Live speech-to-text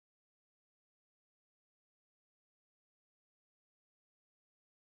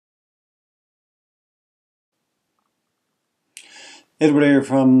Edward here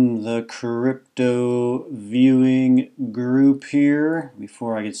from the crypto viewing group here.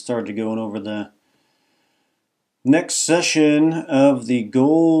 Before I get started going over the next session of the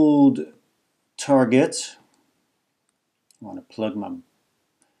gold target, I want to plug my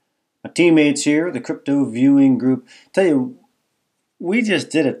teammates here, the crypto viewing group. Tell you, we just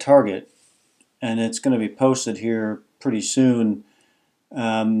did a target, and it's going to be posted here pretty soon.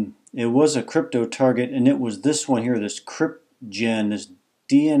 It was a crypto target, and it was this one here, this CryptGen, this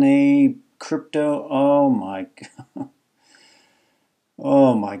DNA crypto. Oh my,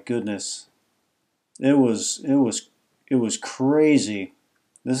 oh my goodness! It was crazy.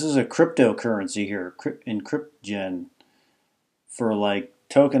 This is a cryptocurrency here in CryptGen for like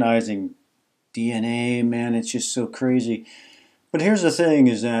tokenizing DNA. Man, it's just so crazy. But here's the thing: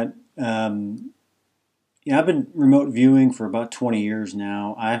 is that yeah, I've been remote viewing for about 20 years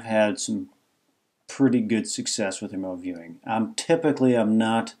now. I've had some pretty good success with remote viewing. I'm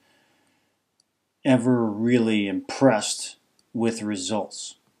not ever really impressed with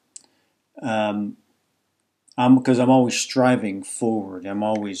results. Because I'm always striving forward. I'm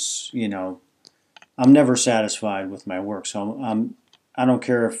always, I'm never satisfied with my work. So I don't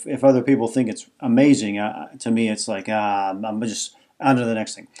care if other people think it's amazing. To me, it's like I'm just on to the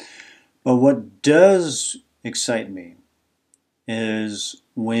next thing. But what does excite me is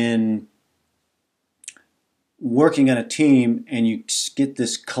when working on a team and you get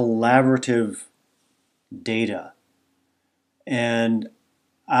this collaborative data. And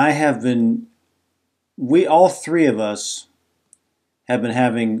all three of us have been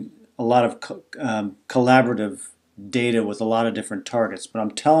having a lot of collaborative data with a lot of different targets. But I'm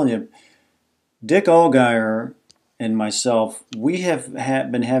telling you, Dick Allgaier and myself, we have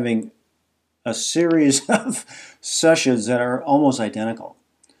been having a series of sessions that are almost identical.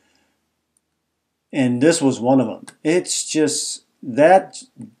 And this was one of them. It's just that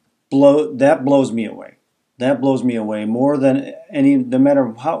blows me away. That blows me away more than no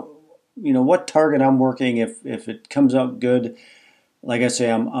matter how, what target I'm working. If it comes out good, like I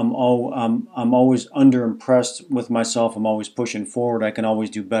say, I'm always underimpressed with myself. I'm always pushing forward. I can always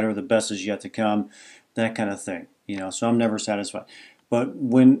do better. The best is yet to come. That kind of thing. So I'm never satisfied. But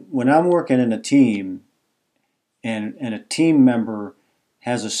when I'm working in a team, and a team member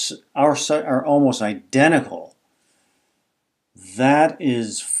has are almost identical, that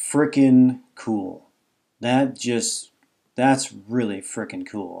is freaking cool. That's really freaking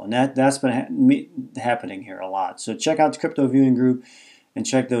cool, and that's been happening here a lot. So check out the crypto viewing group and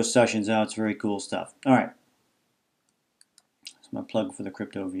check those sessions out. It's very cool stuff. All right, that's my plug for the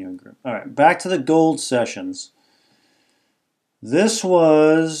crypto viewing group. All right, back to the gold sessions. This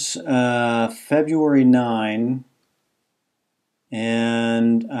was February 9,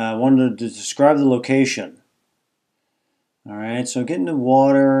 and I wanted to describe the location. All right, so getting the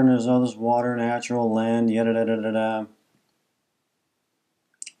water, and there's all this water, natural land, yada da da da da,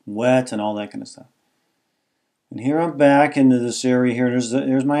 wet, and all that kind of stuff. And here I'm back into this area here.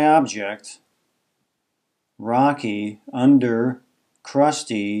 There's my object. Rocky, under,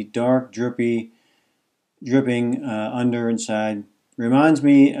 crusty, dark, dripping, under, inside. Reminds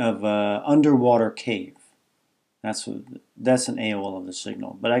me of underwater cave. That's an AOL of the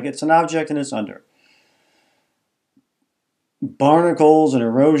signal. But it's an object and it's under. Barnacles and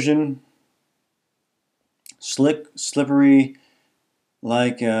erosion. Slick, slippery,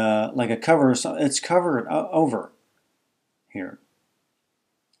 like a cover. It's covered over here.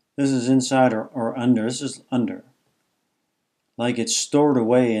 This is inside or under. This is under. Like it's stored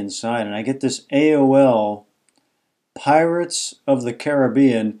away inside. And I get this AOL Pirates of the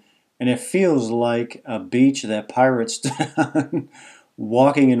Caribbean, and it feels like a beach that pirates done,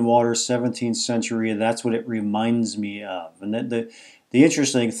 walking in water, 17th century. That's what it reminds me of. And the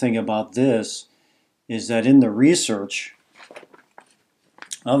interesting thing about this is that in the research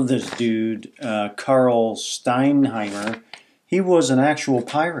of this dude, Carl Steinheimer, he was an actual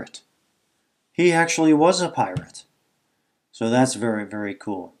pirate. He actually was a pirate. So that's very, very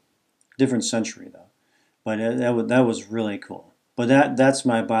cool. Different century, though. But that was really cool. But that's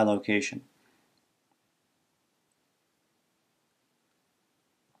my bilocation.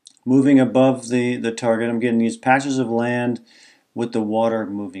 Moving above the target, I'm getting these patches of land with the water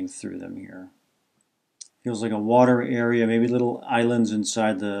moving through them here. Feels like a water area, maybe little islands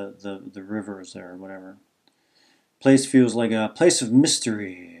inside the rivers there or whatever. Place feels like a place of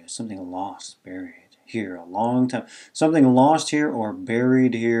mystery, something lost, buried here a long time. Something lost here or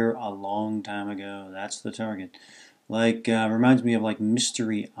buried here a long time ago. That's the target. Like, reminds me of like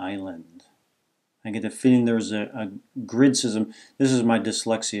Mystery Island. I get the feeling there's a grid system. This is my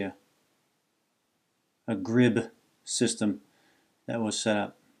dyslexia. A grid system that was set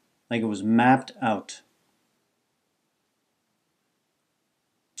up, like it was mapped out.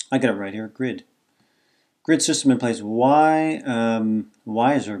 I got it right here, grid. Grid system in place. Why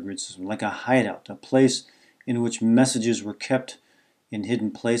is there a grid system? Like a hideout, a place in which messages were kept in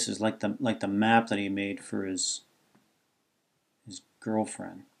hidden places, like the map that he made for his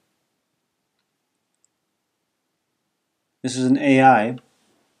girlfriend. This is an AI,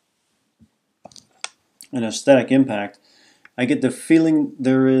 an aesthetic impact. I get the feeling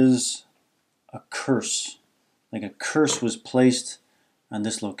there is a curse, like a curse was placed on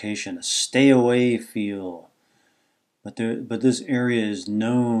this location, a stay away feel. But this area is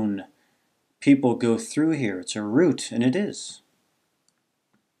known. People go through here. It's a route, and it is.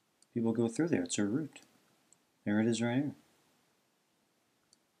 People go through there. It's a route. There it is right here.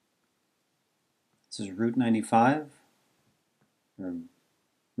 This is Route 95 or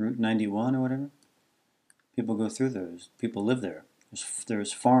Route 91 or whatever. People go through there. People live there.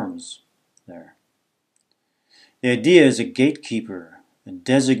 There's farms there. The idea is a gatekeeper, a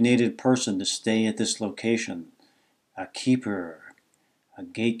designated person to stay at this location. A keeper, a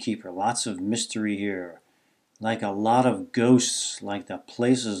gatekeeper. Lots of mystery here. Like a lot of ghosts, like the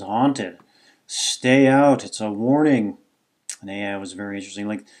place is haunted. Stay out, it's a warning. And AI was very interesting.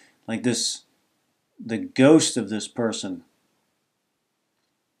 Like this, the ghost of this person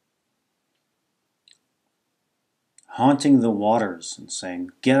haunting the waters and saying,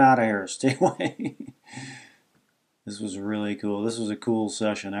 get out of here, stay away. This was really cool. This was a cool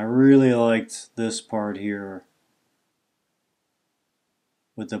session. I really liked this part here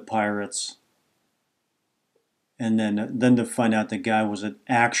with the pirates. And then to find out the guy was an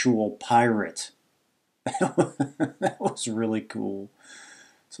actual pirate. That was really cool.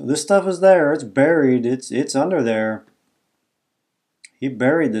 So this stuff is there. It's buried. It's under there. He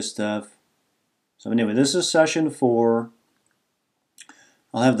buried this stuff. So anyway, this is session 4.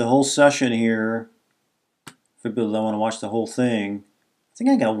 I'll have the whole session here for people that want to watch the whole thing. I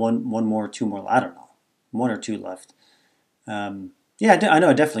think I got one more, 2 more. I don't know, 1 or 2 left. Yeah, I know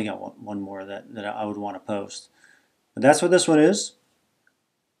I definitely got one more that I would want to post. But that's what this one is.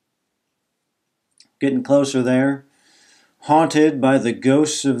 Getting closer there. Haunted by the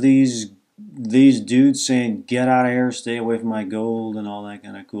ghosts of these dudes saying, get out of here, stay away from my gold, and all that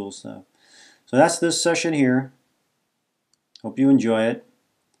kind of cool stuff. So that's this session here. Hope you enjoy it.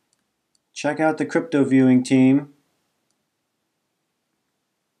 Check out the crypto viewing team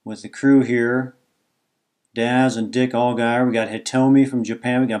with the crew here. Daz and Dick Allgaier. We got Hitomi from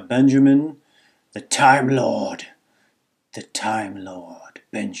Japan. We got Benjamin, the Time Lord. The Time Lord,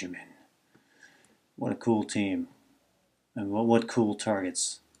 Benjamin. What a cool team. And what cool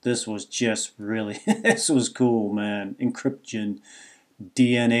targets. This was just really, this was cool, man. Encryption,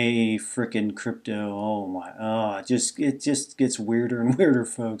 DNA, frickin' crypto. Oh my, it just gets weirder and weirder,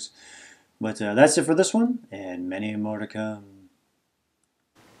 folks. But that's it for this one, and many more to come.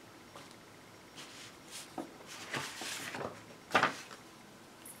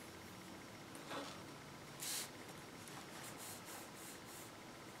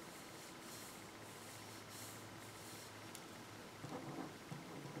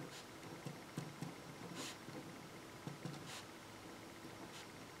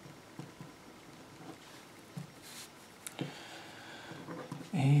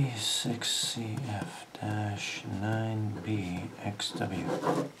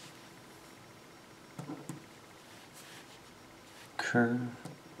 A6CF-9BXW. Curve.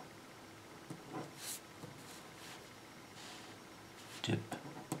 Dip.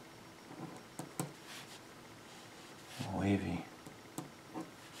 Wavy.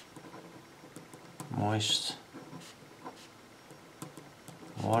 Moist.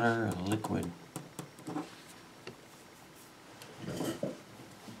 Water, liquid.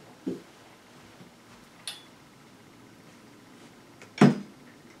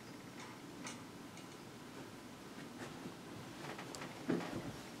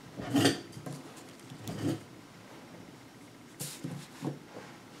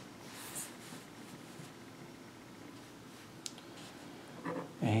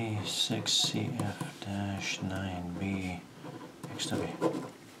 A6CF-9BXW.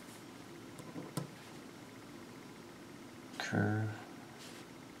 Curve.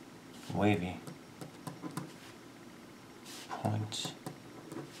 Wavy. Point.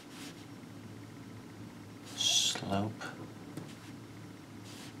 Slope.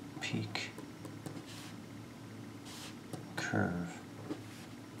 Peak. Curve.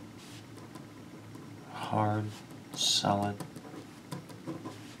 Hard. Solid.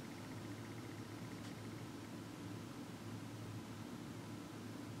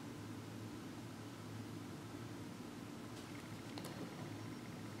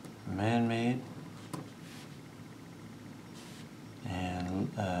 man-made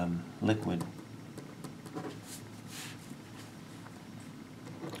and liquid.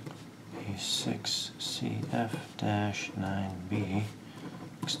 A6CF-9B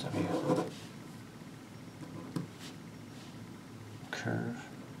XW curve.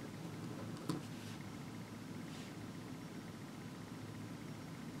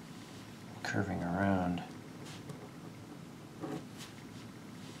 Curving around.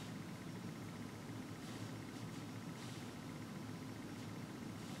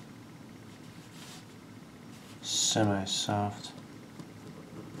 Semi-soft.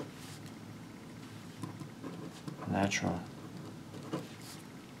 Natural.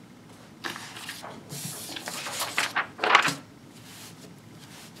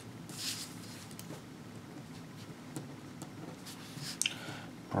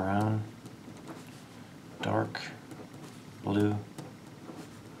 Brown. Dark. Blue.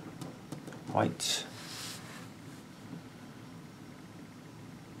 White.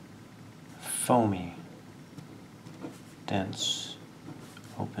 Foamy. Dense.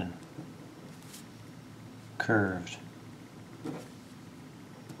 Open. Curved.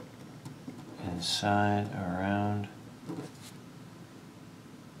 Inside, around.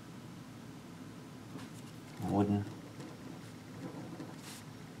 Wooden.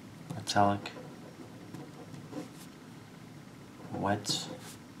 Metallic. Wet.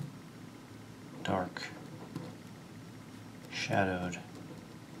 Dark. Shadowed.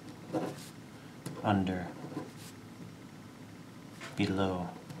 Under. Below.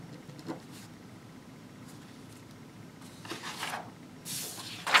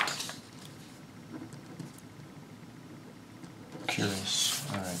 Curious.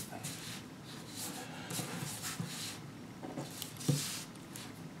 All right.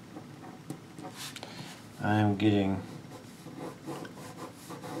 I'm getting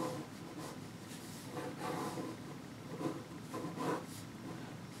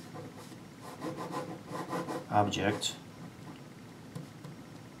object,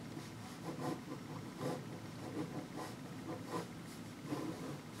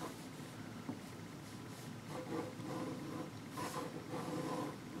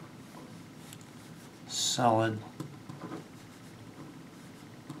 solid,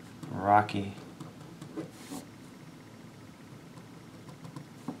 rocky,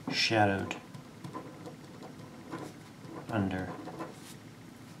 shadowed, under,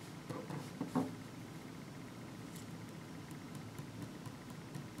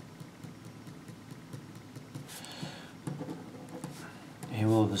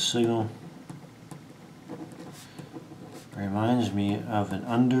 able the signal reminds me of an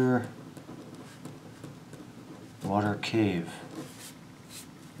underwater cave.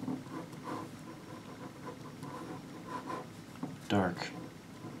 Dark.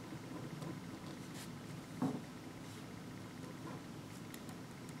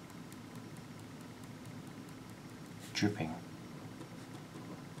 Dripping.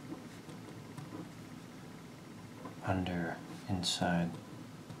 Under, inside.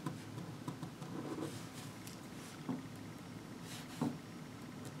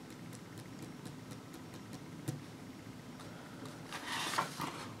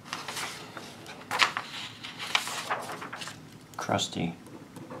 Crusty.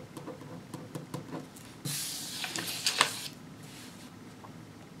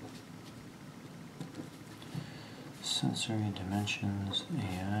 Sensory dimensions,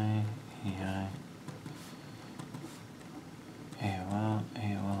 AI,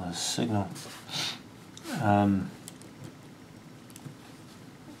 AOL is signal.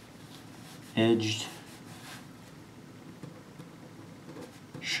 Edged,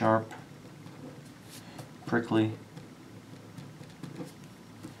 sharp, prickly.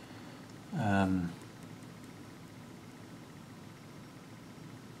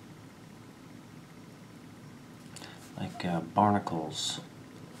 Like barnacles.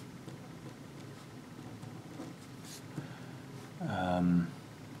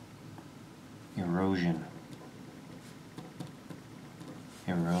 Erosion.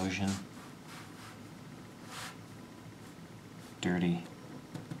 Erosion. Dirty.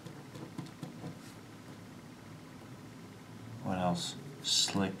 What else?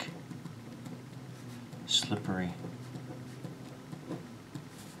 Slick. Slippery.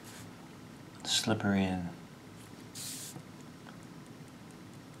 Slippery and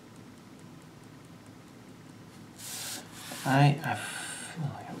I feel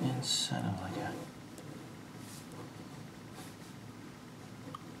like I'm inside of like a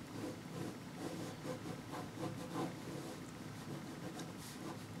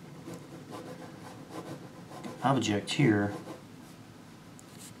object here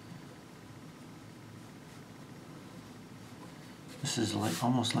is like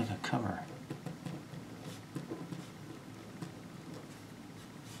almost like a cover.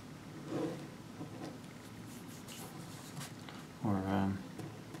 Or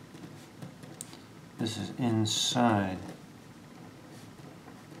this is inside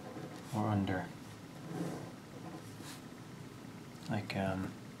or under.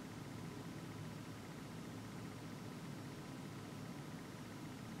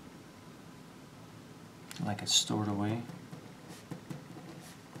 Like it's stored away.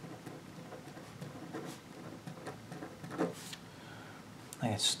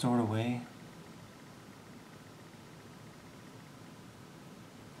 Like it's stored away.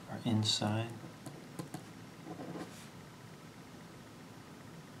 Or inside.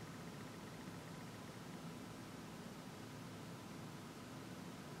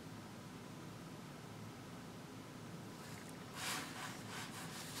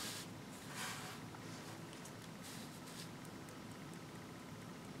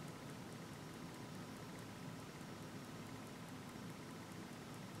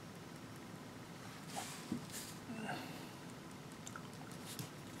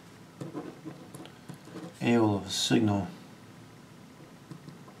 AOL of a signal.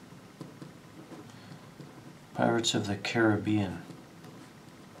 Pirates of the Caribbean.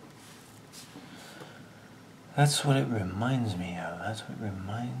 That's what it reminds me of. That's what it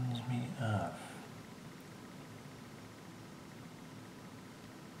reminds me of.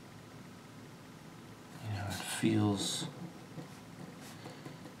 You know, it feels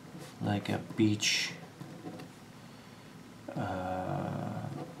like a beach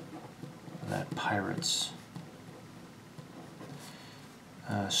that pirates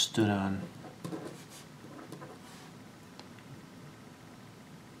stood on.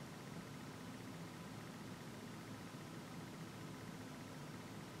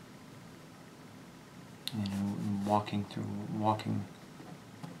 You know, walking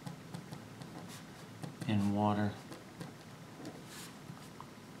in water.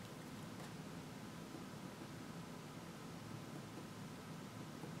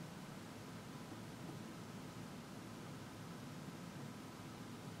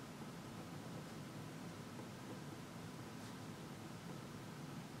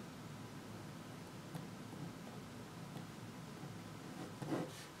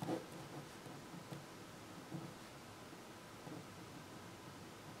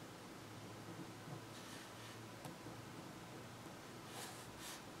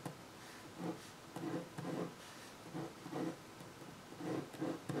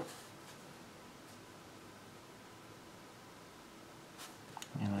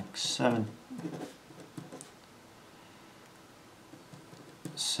 Like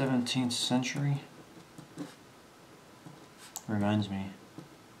 17th century. Reminds me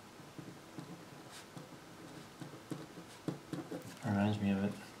of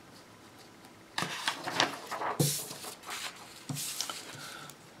it.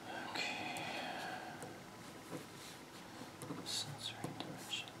 Okay. Sensory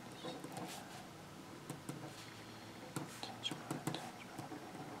dimensions.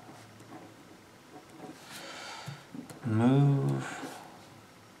 Move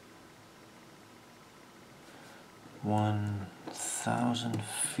 1,000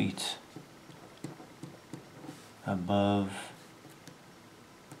 feet above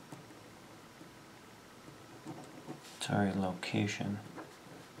target location.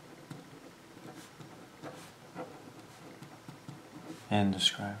 And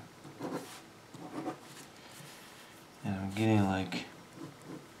describe. And I'm getting like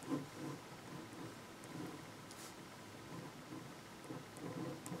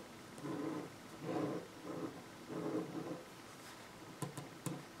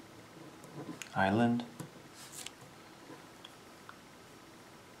island.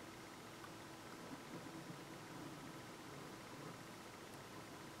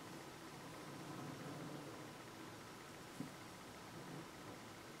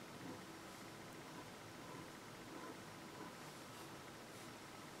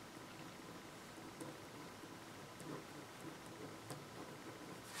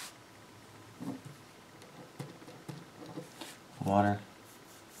 Water.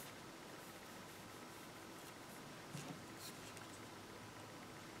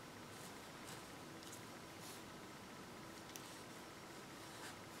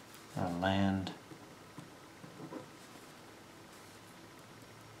 Land.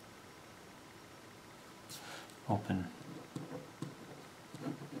 Open.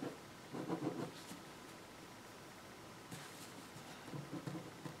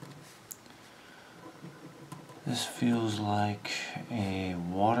 This feels like a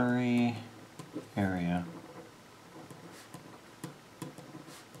watery area.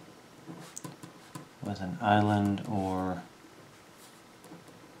 with an island, or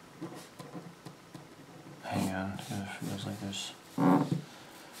hang on, it feels like there's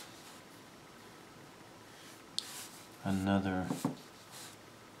another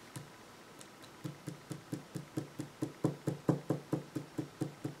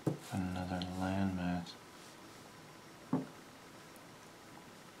landmass.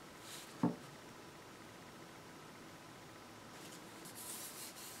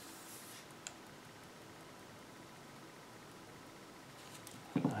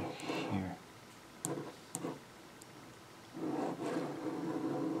 Like here.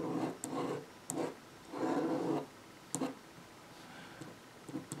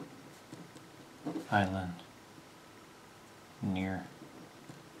 Island near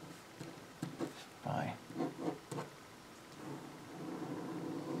by.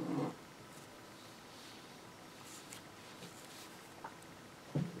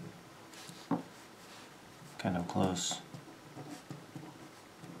 Kind of close.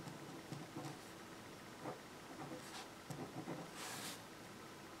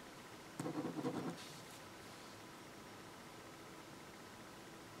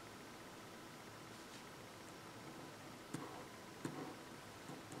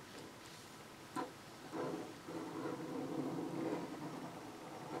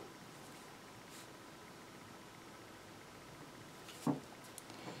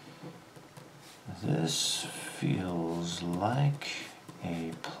 This feels like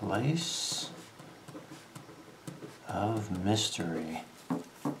a place of mystery.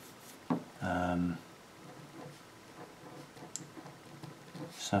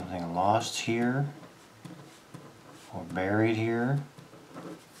 Something lost here or buried here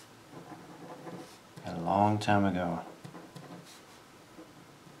a long time ago.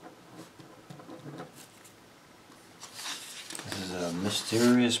 This is a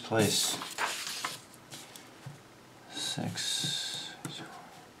mysterious place. 6.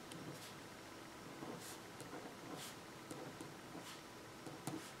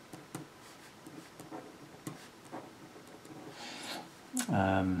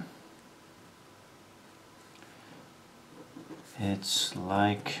 It's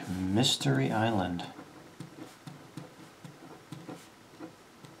like Mystery Island.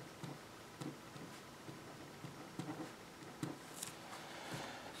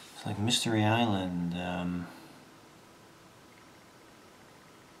 It's like Mystery Island.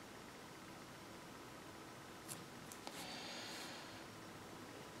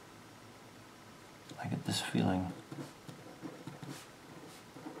 I get this feeling.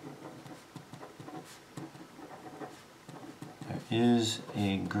 There is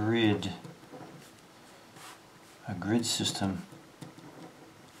a grid system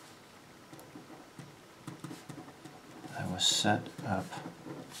that was set up.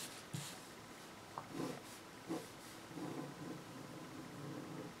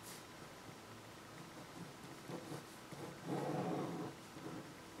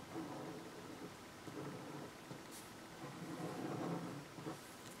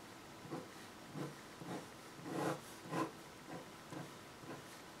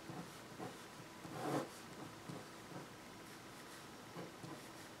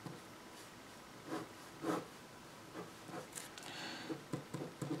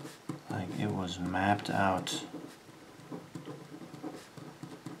 Like it was mapped out.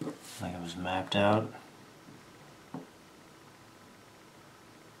 Like it was mapped out.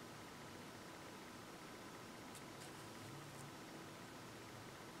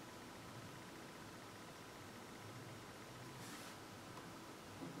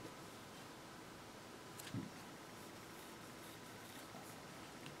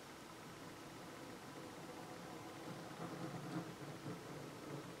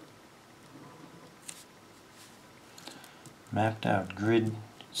 Mapped out grid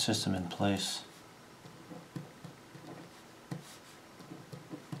system in place.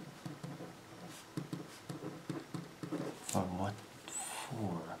 For what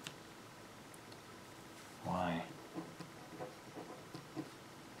for? Why?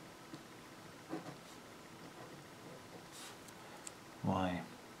 Why?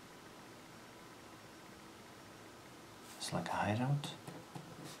 It's like a hideout?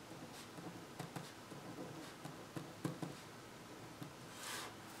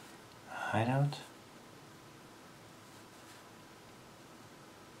 Hideout?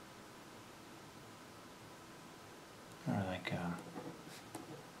 Or like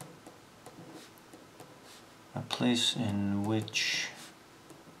a place in which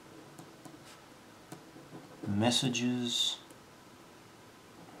messages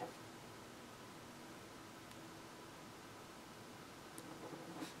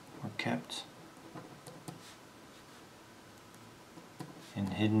were kept. in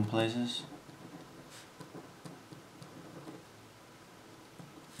hidden places.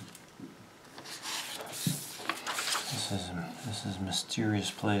 This is a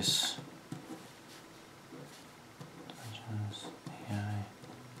mysterious place. Legends, AI.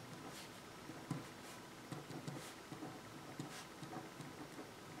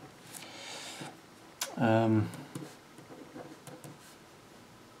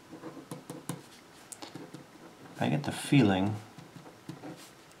 I get the feeling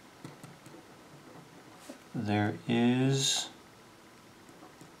there is,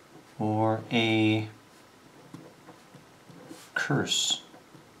 or a curse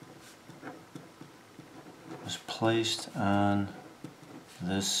was placed on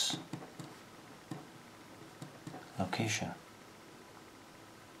this location.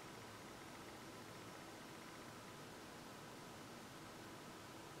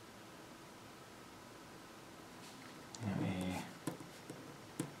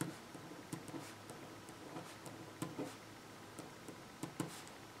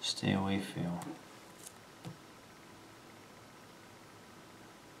 Stay away feel.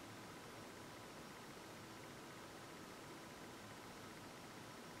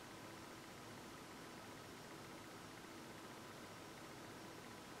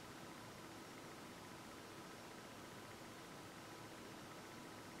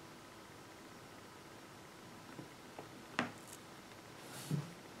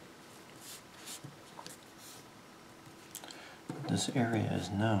 This area is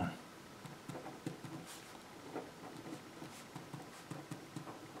known.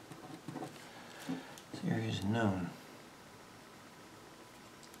 This area is known.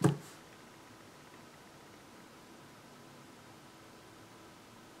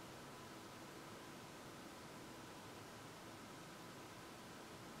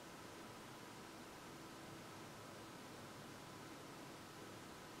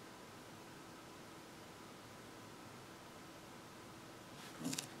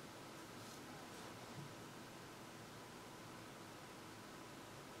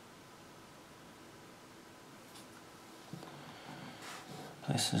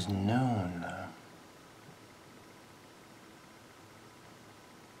 Place is known.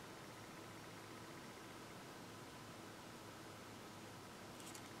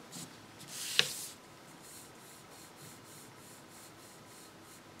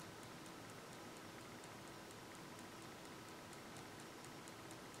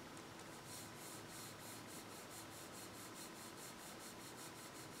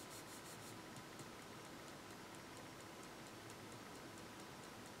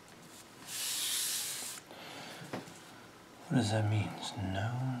 What does that mean? It's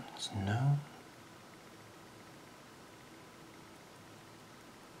known? It's known?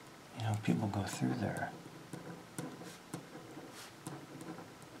 You know, people go through there.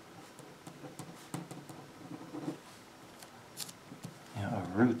 You know,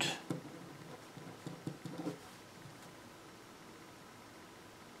 a route.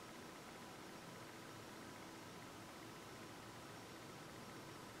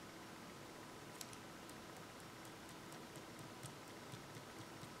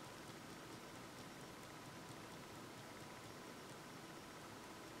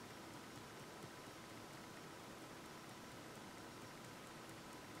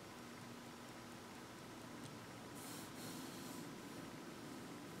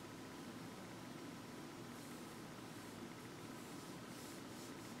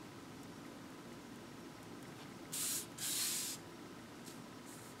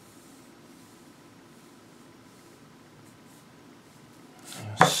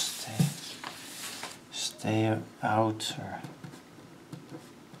 Stay out, or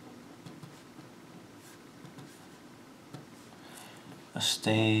a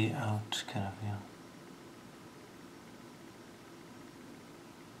stay out kind of, you know.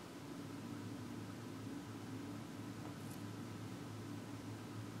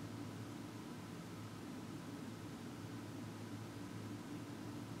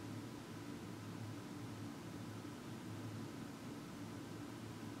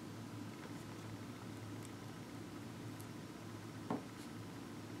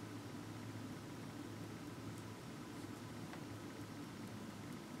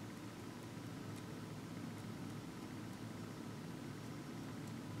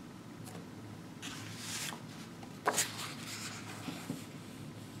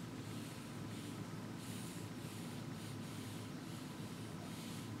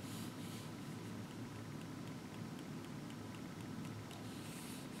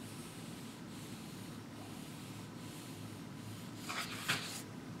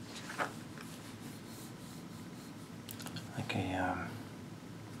 Like a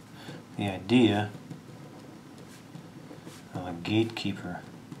the idea of a gatekeeper.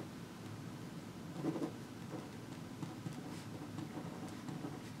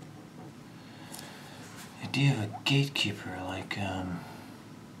 The idea of a gatekeeper, like a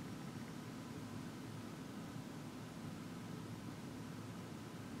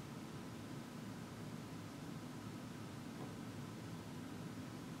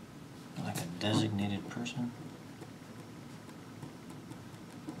designated person.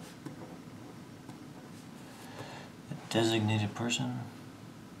 A designated person.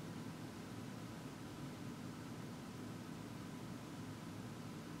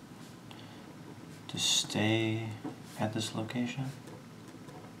 To stay at this location.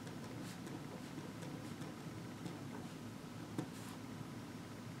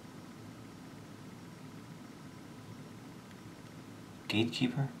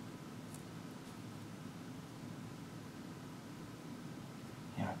 Gatekeeper?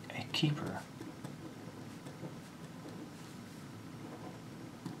 Yeah, a keeper.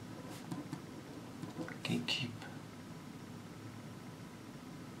 Gatekeep.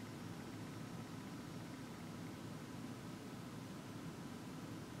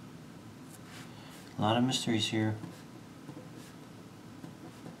 A lot of mysteries here.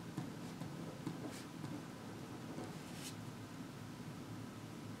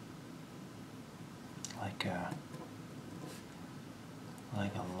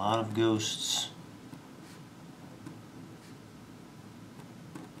 Like a lot of ghosts.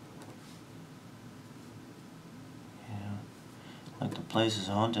 Yeah, like the place is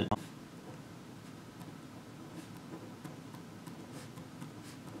haunted.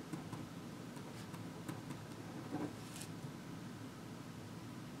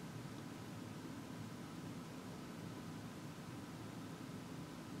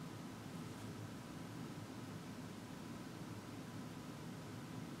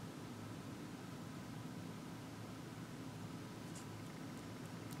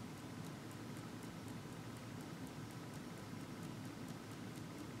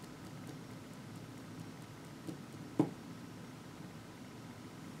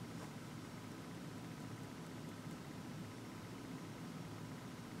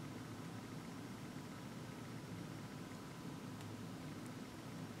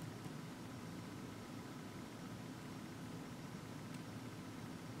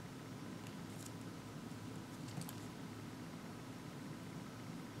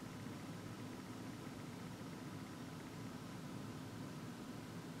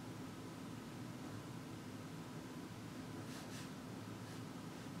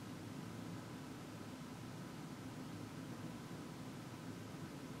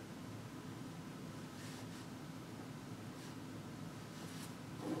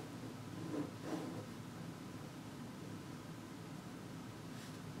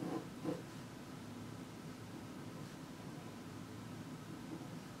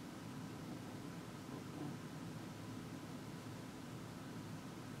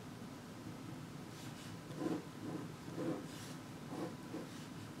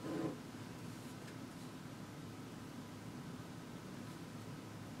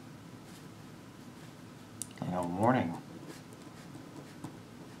 Like a warning.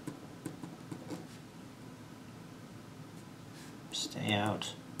 Stay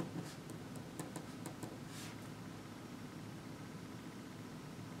out.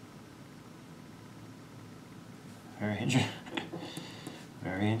 Very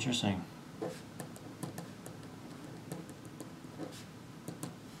interesting.